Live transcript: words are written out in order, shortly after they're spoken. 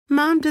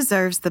Mom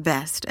deserves the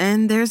best,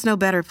 and there's no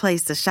better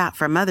place to shop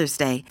for Mother's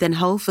Day than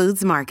Whole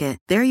Foods Market.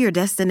 They're your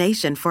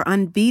destination for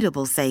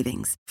unbeatable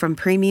savings, from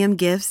premium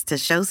gifts to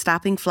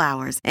show-stopping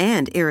flowers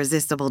and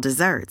irresistible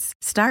desserts.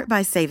 Start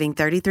by saving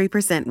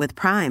 33% with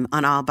Prime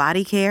on all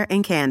body care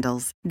and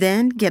candles.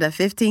 Then get a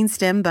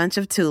 15-stem bunch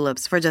of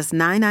tulips for just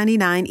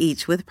 $9.99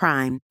 each with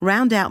Prime.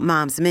 Round out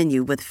Mom's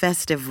menu with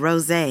festive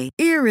rosé,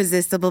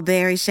 irresistible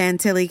berry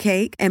chantilly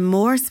cake, and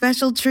more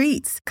special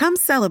treats. Come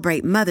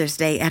celebrate Mother's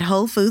Day at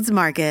Whole Foods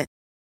Market.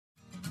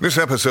 This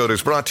episode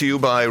is brought to you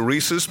by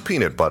Reese's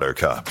Peanut Butter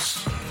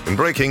Cups. In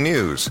breaking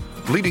news,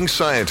 leading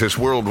scientists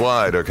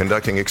worldwide are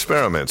conducting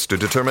experiments to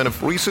determine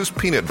if Reese's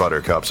Peanut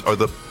Butter Cups are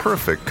the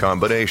perfect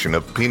combination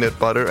of peanut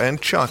butter and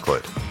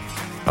chocolate.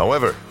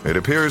 However, it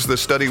appears the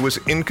study was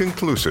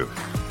inconclusive,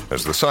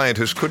 as the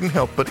scientists couldn't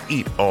help but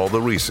eat all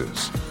the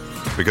Reese's.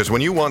 Because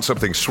when you want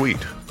something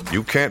sweet,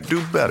 you can't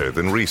do better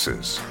than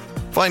Reese's.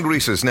 Find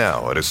Reese's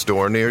now at a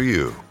store near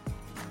you.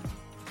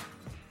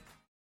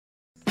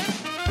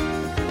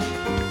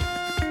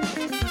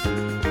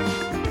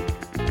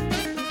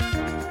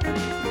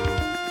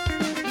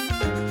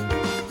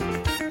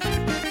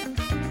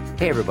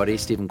 Hey everybody,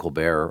 Stephen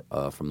Colbert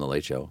from The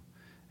Late Show,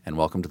 and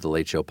welcome to The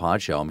Late Show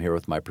Pod Show. I'm here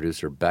with my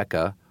producer,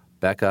 Becca.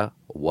 Becca,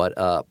 what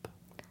up?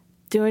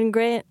 Doing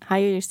great. How are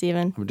you,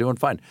 Stephen? I'm doing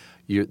fine.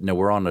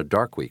 We're on a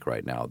dark week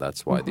right now.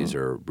 That's why these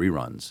are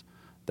reruns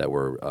that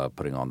we're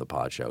putting on the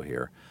pod show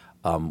here.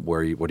 What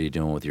are you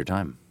doing with your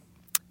time?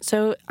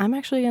 So I'm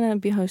actually going to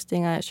be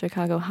hosting a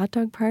Chicago hot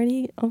dog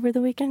party over the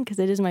weekend because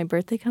it is my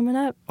birthday coming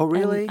up. Oh,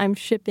 really? And I'm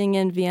shipping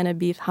in Vienna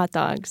beef hot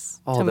dogs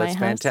to my house. Oh, that's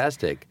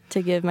fantastic.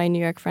 To give my New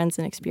York friends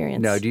an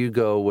experience. Now, do you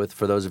go with,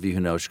 for those of you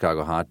who know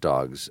Chicago hot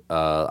dogs,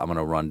 I'm going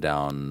to run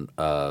down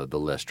the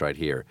list right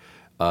here.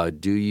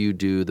 Do you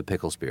do the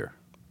pickle spear?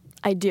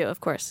 I do, of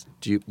course.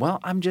 Do you? Well,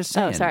 I'm just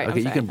saying. Oh, sorry.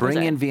 Okay, you can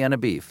bring in Vienna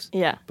beefs.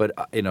 Yeah. But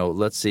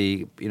let's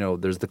see.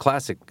 There's the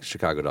classic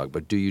Chicago dog.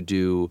 But do you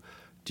do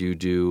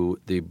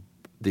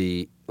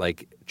the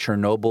like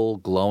Chernobyl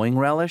glowing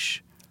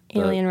relish?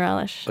 Alien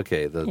relish.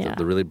 Okay, the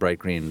really bright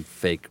green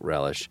fake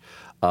relish.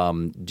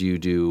 Do you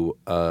do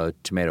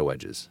tomato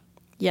wedges?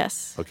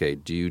 Yes. Okay.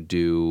 Do you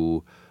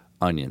do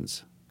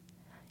onions?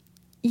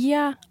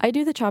 Yeah, I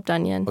do the chopped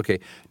onion. Okay.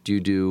 Do you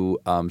do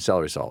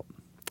celery salt?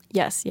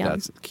 Yes, yum.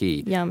 That's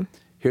key. Yum.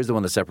 Here's the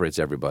one that separates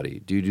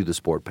everybody. Do you do the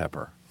sport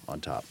pepper on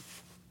top?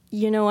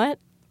 You know what?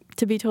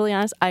 To be totally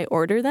honest, I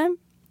order them,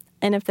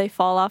 and if they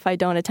fall off, I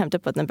don't attempt to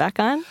put them back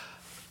on.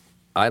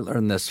 I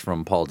learned this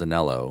from Paul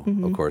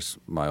Dinello, of course,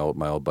 my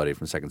old buddy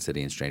from Second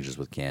City and Strangers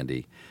with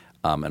Candy,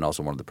 and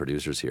also one of the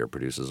producers here,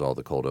 produces all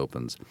the cold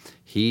opens.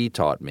 He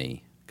taught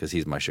me, because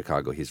he's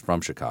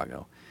from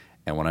Chicago,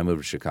 and when I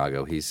moved to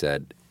Chicago, he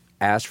said,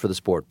 ask for the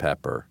sport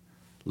pepper,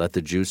 let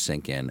the juice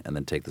sink in, and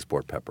then take the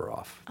sport pepper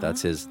off.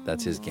 That's his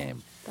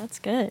game. That's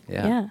good.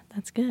 Yeah,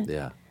 that's good.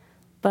 Yeah.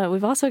 But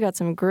we've also got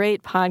some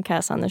great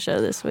podcasts on the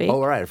show this week.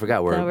 Oh, all right. I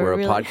forgot. We're a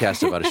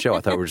podcast about a show. I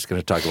thought we were just going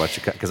to talk about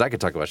Chicago, because I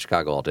could talk about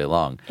Chicago all day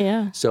long.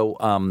 Yeah. So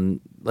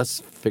let's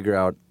figure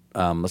out,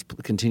 let's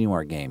continue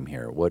our game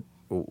here.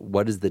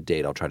 What is the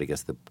date? I'll try to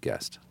guess the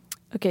guest.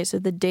 Okay, so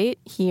the date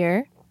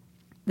here,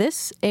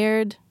 this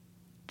aired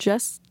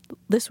just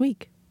this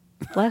week,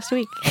 last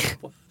week.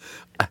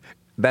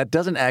 That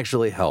doesn't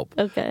actually help.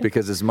 Okay.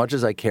 Because as much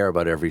as I care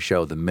about every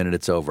show, the minute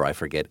it's over, I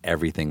forget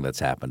everything that's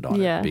happened on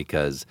it.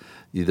 Because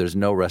there's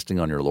no resting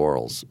on your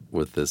laurels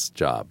with this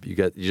job. You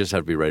just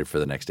have to be ready for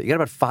the next day. You got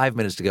about 5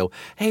 minutes to go,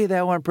 hey,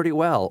 that went pretty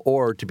well.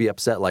 Or to be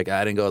upset like,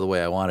 I didn't go the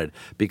way I wanted.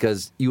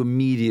 Because you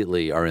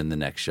immediately are in the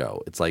next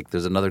show. It's like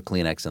there's another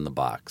Kleenex in the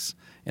box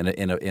in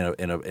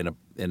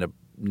a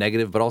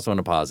negative, but also in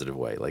a positive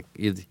way. Like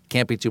you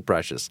can't be too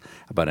precious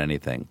about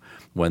anything.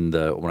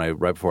 Right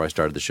before I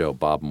started the show,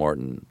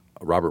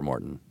 Robert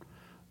Morton,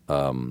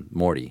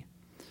 Morty,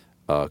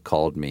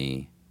 called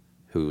me,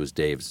 who was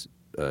Dave's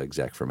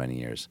exec for many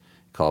years,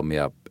 called me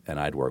up, and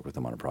I'd worked with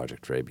him on a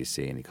project for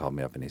ABC, and he called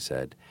me up and he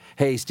said,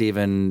 hey,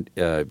 Stephen,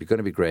 you're going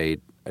to be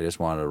great. I just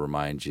want to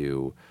remind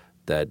you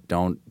that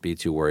don't be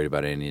too worried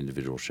about any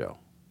individual show,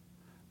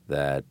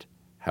 that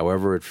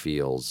however it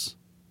feels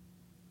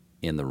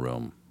in the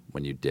room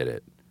when you did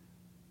it,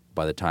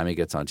 by the time it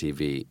gets on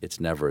TV,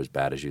 it's never as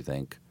bad as you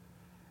think,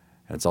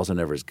 and it's also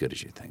never as good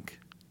as you think.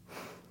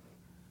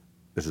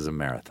 This is a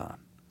marathon.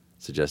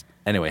 So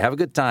anyway, have a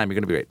good time. You're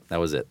going to be great. That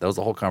was it. That was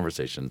the whole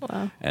conversation.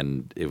 Wow.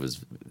 And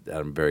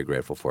I'm very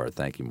grateful for it.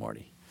 Thank you,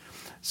 Morty.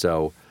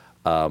 So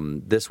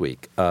this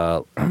week,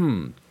 so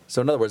in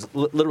other words,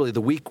 literally the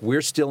week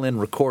we're still in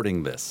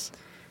recording this.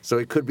 So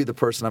it could be the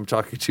person I'm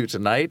talking to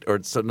tonight, or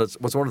it's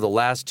one of the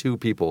last two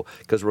people,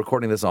 because we're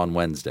recording this on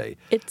Wednesday.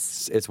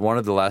 It's one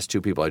of the last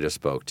two people I just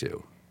spoke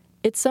to.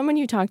 It's someone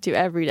you talk to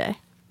every day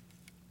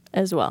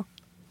as well.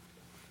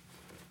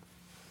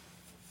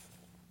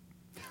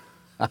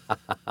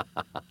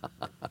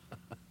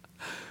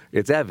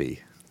 It's Evie.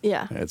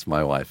 Yeah. It's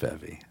my wife,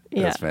 Evie.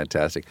 Yeah. That's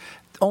fantastic.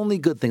 The only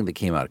good thing that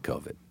came out of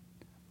COVID,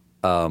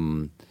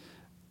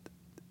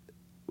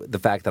 the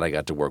fact that I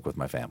got to work with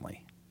my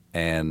family.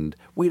 And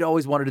we'd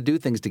always wanted to do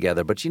things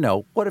together. But,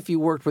 what if you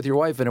worked with your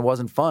wife and it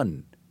wasn't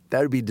fun?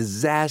 That would be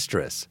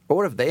disastrous. Or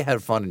what if they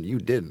had fun and you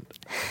didn't?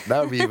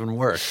 That would be even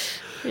worse.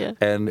 Yeah.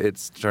 And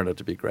it's turned out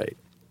to be great.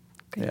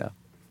 Yeah.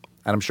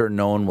 And I'm sure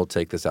no one will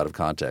take this out of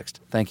context.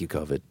 Thank you,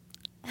 COVID.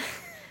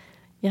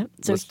 Yep.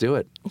 So let's do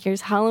it.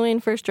 Here's Halloween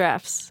First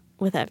Drafts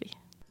with Evie.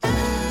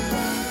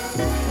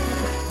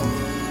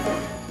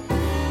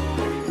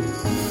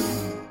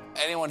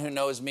 Anyone who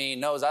knows me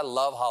knows I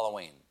love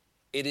Halloween.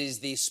 It is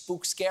the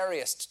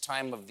spook-scariest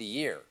time of the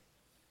year.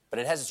 But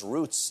it has its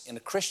roots in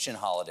a Christian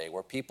holiday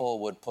where people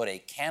would put a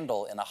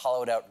candle in a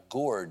hollowed-out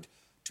gourd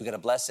to get a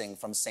blessing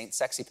from Saint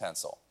Sexy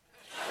Pencil.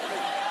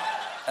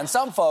 And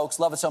some folks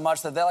love it so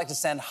much that they like to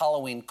send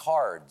Halloween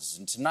cards.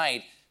 And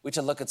tonight, we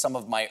should look at some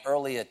of my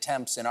early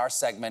attempts in our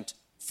segment,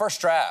 First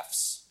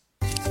Drafts.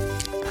 No,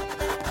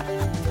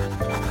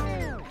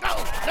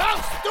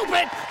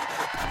 stupid!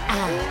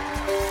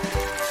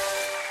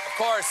 Of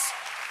course,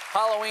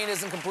 Halloween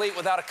isn't complete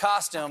without a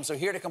costume, so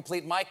here to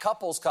complete my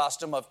couple's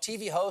costume of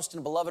TV host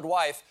and beloved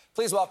wife,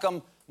 please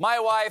welcome my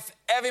wife,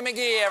 Evie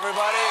McGee,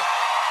 everybody.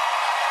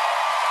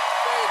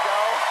 There you go.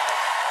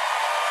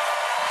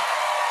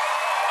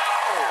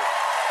 Oh.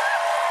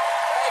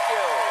 Thank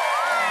you.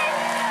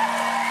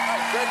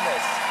 My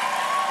goodness.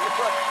 You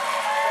look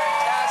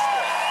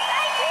fantastic.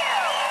 Thank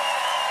you.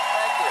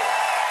 Thank you.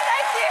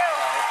 Thank you.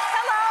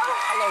 Hello.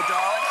 Hello,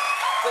 darling.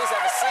 Please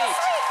have a seat.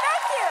 Sweet.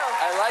 Thank you.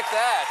 I like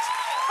that.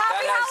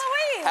 Happy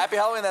Halloween. Happy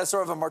Halloween. That's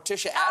sort of a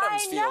Morticia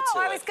Adams feel to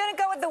it. I was going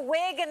to go with the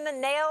wig and the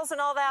nails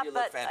and all that, You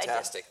but look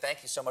fantastic.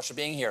 Thank you so much for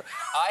being here.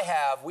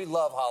 We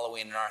love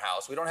Halloween in our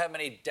house. We don't have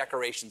many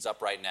decorations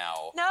up right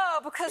now. No,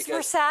 because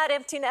we're sad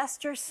empty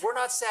nesters. We're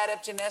not sad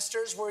empty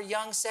nesters. We're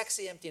young,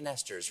 sexy empty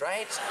nesters,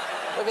 right?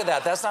 Look at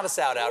that. That's not a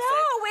sad outfit. No,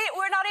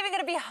 we're not even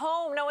going to be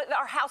home. No,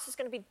 our house is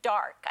going to be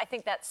dark. I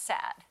think that's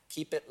sad.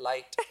 Keep it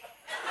light.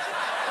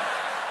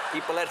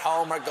 People at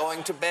home are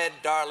going to bed,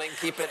 darling.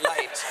 Keep it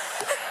light.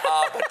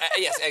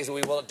 Yes,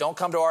 we will. Don't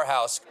come to our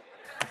house.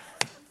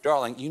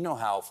 Darling, you know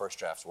how First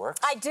Drafts works.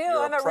 I do.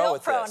 You're I'm a real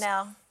at pro this.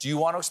 now. Do you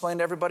want to explain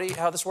to everybody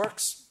how this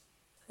works?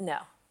 No.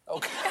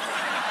 Okay.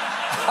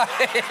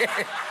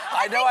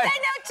 I know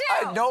too.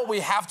 I know we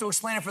have to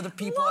explain it for the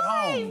people at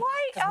home.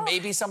 Why? 'Cause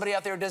maybe somebody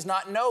out there does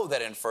not know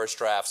that in First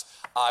Drafts,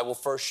 I will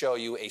first show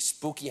you a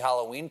spooky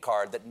Halloween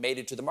card that made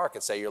it to the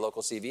market, say your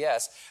local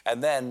CVS,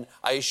 and then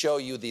I show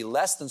you the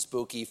less than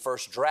spooky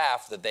first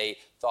draft that they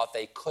thought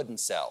they couldn't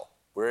sell.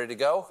 We're ready to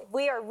go?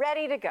 We are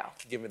ready to go.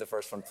 Give me the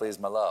first one, please,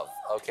 my love.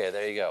 Okay,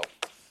 there you go.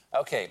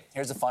 Okay,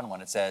 here's a fun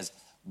one. It says,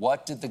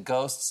 what did the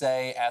ghost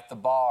say at the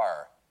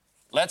bar?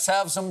 Let's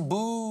have some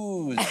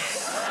booze.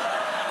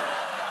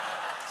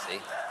 See?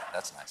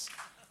 That's nice.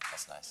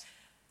 That's nice.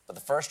 But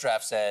the first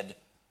draft said,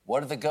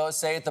 what did the ghost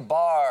say at the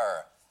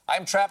bar?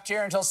 I'm trapped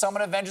here until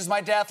someone avenges my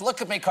death.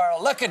 Look at me,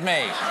 Carl. Look at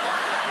me.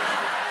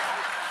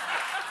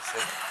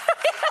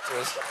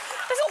 There's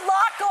a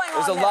lot going on.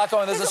 There's a lot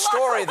going on. There's a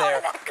story lot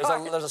going there.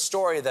 on There's a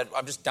story that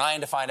I'm just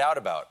dying to find out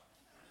about.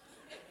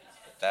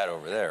 That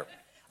over there.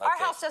 Our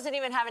Okay. house doesn't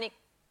even have any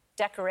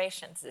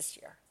decorations this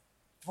year.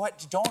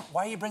 What?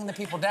 Why are you bringing the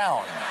people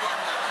down?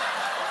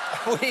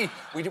 We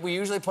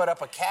usually put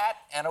up a cat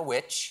and a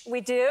witch.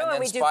 We do, and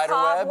we do spider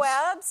webs.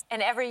 cobwebs.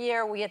 And every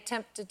year we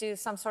attempt to do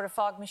some sort of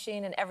fog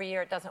machine, and every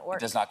year it doesn't work.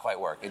 It does not quite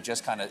work. It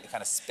just kind of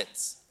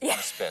spits. Yeah. Kind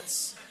of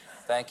spits.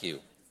 Thank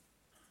you.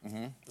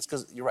 Mm-hmm. That's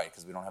because you're right,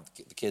 because we don't have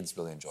the kids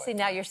really enjoy See, it.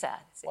 now you're sad.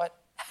 See? What?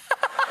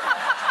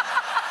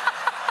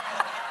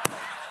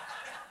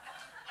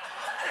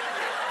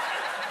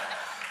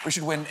 We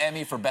should win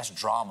Emmy for Best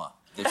Drama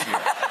this year.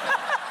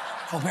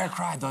 Colbert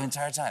cried the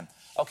entire time.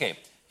 Okay,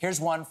 here's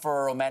one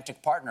for a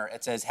romantic partner.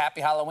 It says, Happy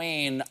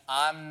Halloween.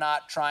 I'm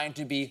not trying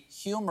to be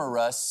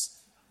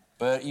humorous,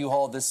 but you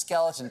hold the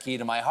skeleton key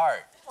to my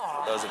heart.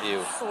 Aww. Those of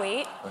you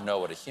Sweet. who know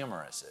what a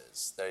humorous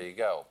is. There you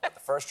go. But the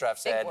first draft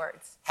said, Big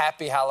words.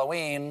 Happy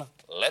Halloween,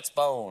 let's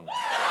bone.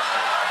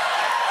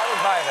 I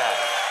would buy that.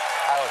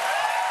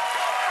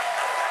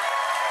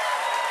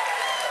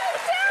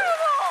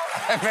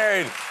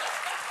 Terrible.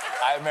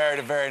 I married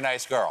a very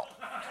nice girl.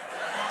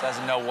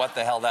 Doesn't know what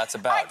the hell that's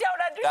about. I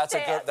don't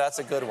understand. That's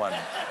a good one.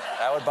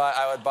 I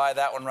would buy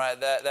that one right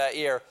that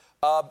year.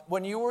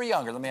 When you were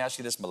younger, let me ask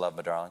you this, my love,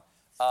 my darling.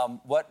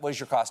 What was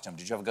your costume?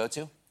 Did you have a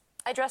go-to?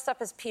 I dressed up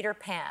as Peter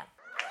Pan.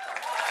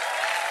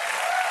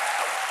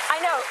 I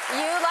know,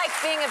 you like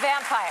being a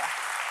vampire.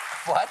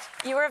 What?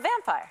 You were a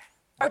vampire.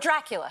 Or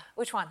Dracula.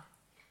 Which one?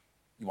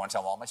 You want to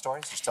tell all my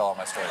stories? Just tell all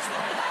my stories.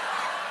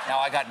 Now,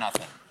 I got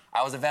nothing.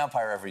 I was a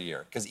vampire every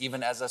year, because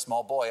even as a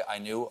small boy, I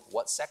knew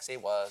what sexy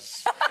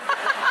was.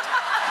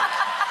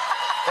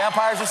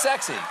 Vampires are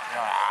sexy.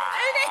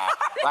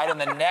 Right in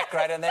the neck,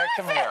 right in there.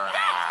 Come here.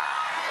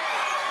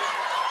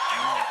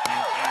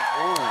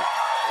 Ooh,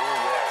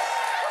 yes.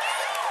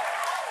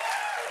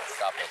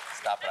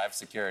 Stop it. I have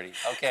security.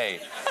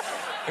 Okay.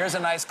 Here's a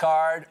nice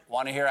card.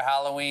 Want to hear a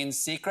Halloween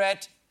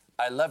secret?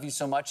 I love you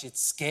so much,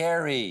 it's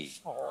scary.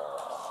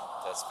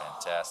 That's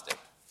fantastic.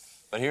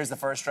 But here's the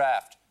first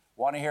draft.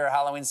 Want to hear a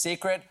Halloween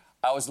secret?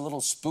 I was a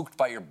little spooked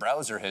by your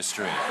browser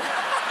history.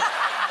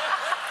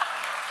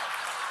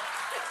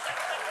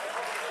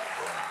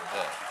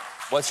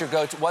 What's your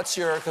go-to?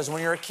 Because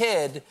when you're a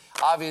kid,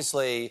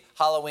 obviously,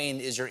 Halloween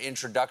is your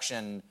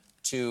introduction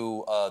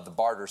to the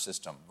barter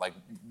system, like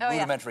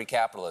rudimentary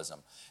capitalism.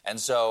 And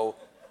so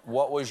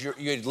what was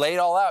you'd lay it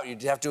all out.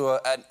 You'd have to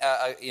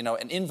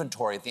an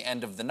inventory at the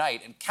end of the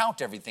night and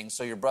count everything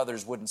so your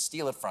brothers wouldn't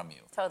steal it from you.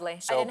 Totally.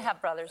 So, I didn't have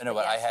brothers. No,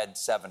 but I had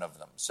 7 of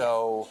them.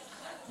 So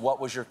what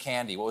was your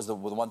candy? What was the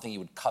one thing you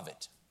would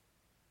covet?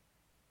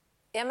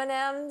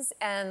 M&M's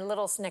and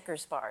little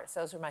Snickers bars.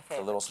 Those were my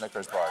favorite. The little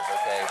Snickers bars,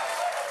 okay.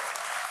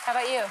 How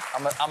about you?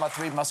 I'm a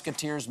Three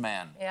Musketeers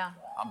man. Yeah.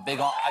 I'm big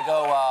on.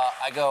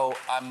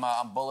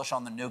 I'm bullish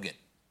on the nougat.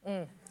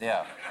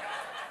 Yeah.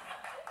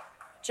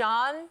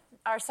 John,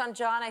 our son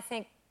John, I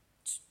think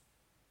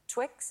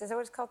Twix. Is that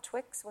what it's called?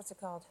 Twix? What's it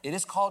called? It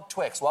is called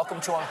Twix.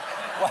 Welcome to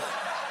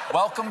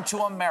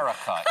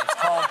America. It's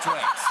called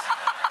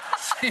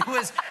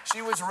Twix.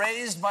 She was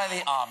raised by the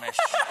Amish.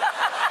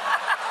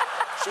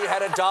 She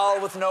had a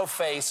doll with no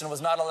face and was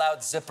not allowed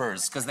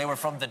zippers because they were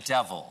from the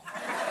devil.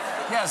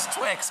 Yes,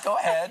 Twix, go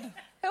ahead.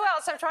 Who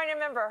else? I'm trying to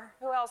remember.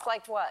 Who else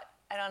liked what?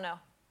 I don't know.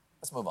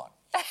 Let's move on.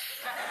 I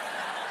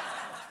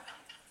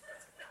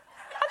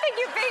think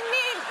you're being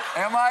mean.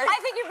 Am I? I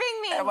think you're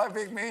being mean. Am I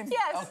being mean?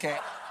 Yes. Okay.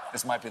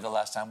 This might be the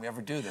last time we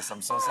ever do this.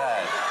 I'm so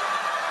sad.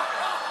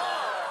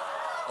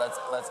 Let's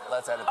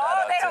edit that out,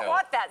 Oh, they too. don't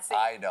want that, see?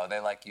 I know. They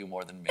like you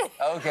more than me.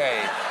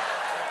 Okay.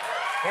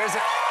 Here's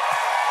it.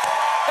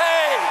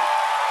 Hey!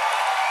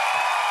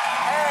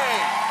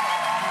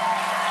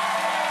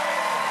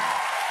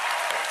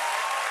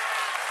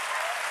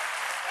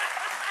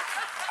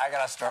 I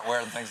gotta start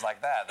wearing things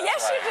like that. That's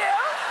yes, right. you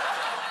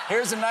do.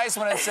 Here's a nice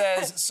one. It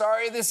says,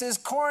 sorry, this is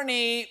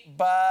corny,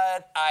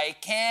 but I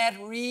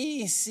can't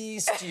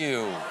resist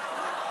you.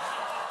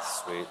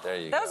 Sweet, there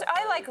you go.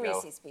 I like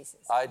Reese's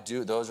Pieces. I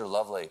do, those are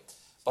lovely.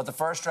 But the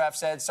first draft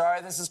said,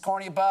 sorry, this is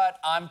corny, but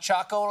I'm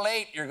choco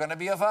late. You're gonna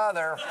be a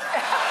father.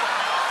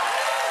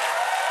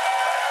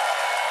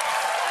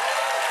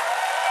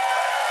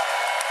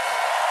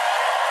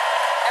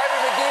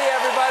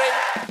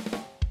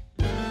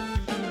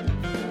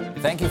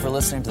 Thank you for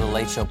listening to The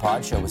Late Show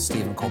Pod Show with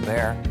Stephen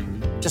Colbert.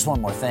 Just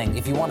one more thing.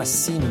 If you want to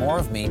see more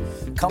of me,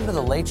 come to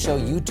The Late Show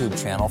YouTube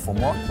channel for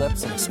more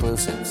clips and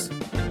exclusives.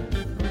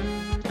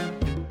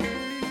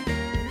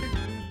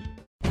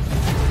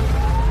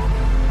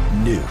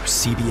 New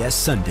CBS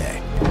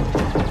Sunday.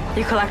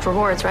 You collect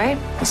rewards, right?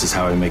 This is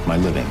how I make my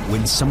living.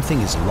 When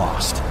something is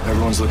lost,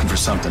 everyone's looking for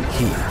something.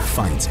 He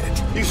finds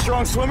it. You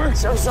strong swimmer?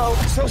 So-so.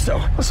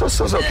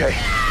 So-so's okay.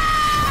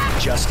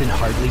 Justin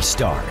Hartley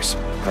stars.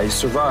 How you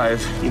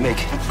survive, you make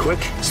quick,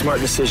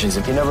 smart decisions,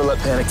 and you never let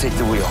panic take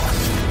the wheel.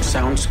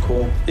 Sounds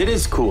cool. It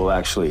is cool,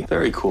 actually.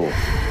 Very cool.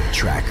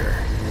 Tracker.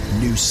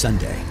 New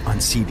Sunday on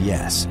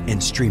CBS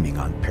and streaming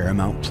on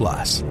Paramount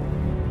Plus.